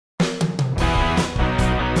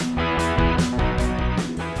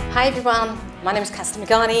Hi everyone, my name is Kastur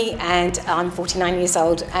Meghani and I'm 49 years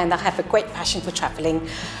old and I have a great passion for travelling.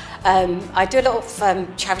 I do a lot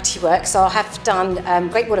of charity work, so I have done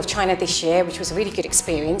Great Wall of China this year, which was a really good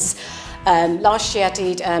experience. Last year I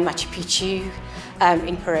did Machu Picchu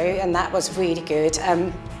in Peru, and that was really good.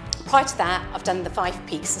 Prior to that, I've done the 5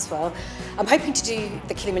 peaks as well. I'm hoping to do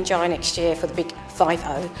the Kilimanjaro next year for the big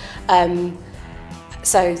 5-0.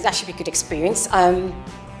 So that should be a good experience.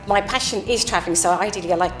 My passion is travelling, so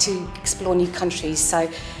ideally I like to explore new countries, so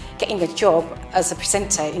getting a job as a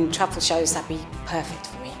presenter in travel shows, that'd be perfect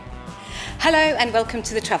for me. Hello and welcome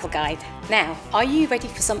to the Travel Guide. Now, are you ready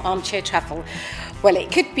for some armchair travel? Well,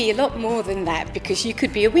 it could be a lot more than that, because you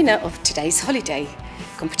could be a winner of today's holiday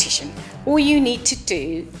competition. All you need to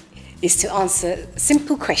do is to answer a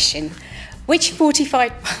simple question. Which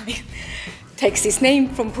fortified wine takes its name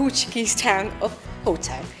from Portuguese town of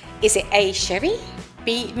Porto? Is it A, sherry,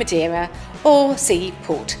 B, Madeira, or C,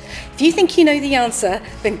 port? If you think you know the answer,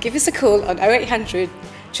 then give us a call on 0800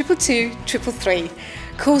 222 333.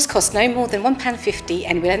 Calls cost no more than £1.50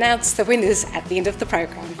 and we'll announce the winners at the end of the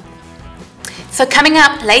programme. So coming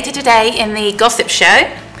up later today in the Gossip Show,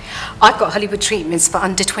 I've got Hollywood treatments for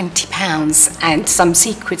under £20 and some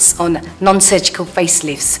secrets on non-surgical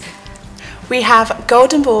facelifts. We have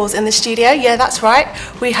golden balls in the studio, yeah that's right.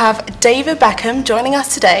 We have David Beckham joining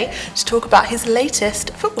us today to talk about his latest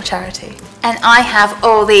football charity. and I have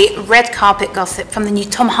all the red carpet gossip from the new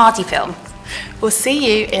Tom Hardy film. We'll see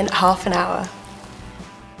you in half an hour.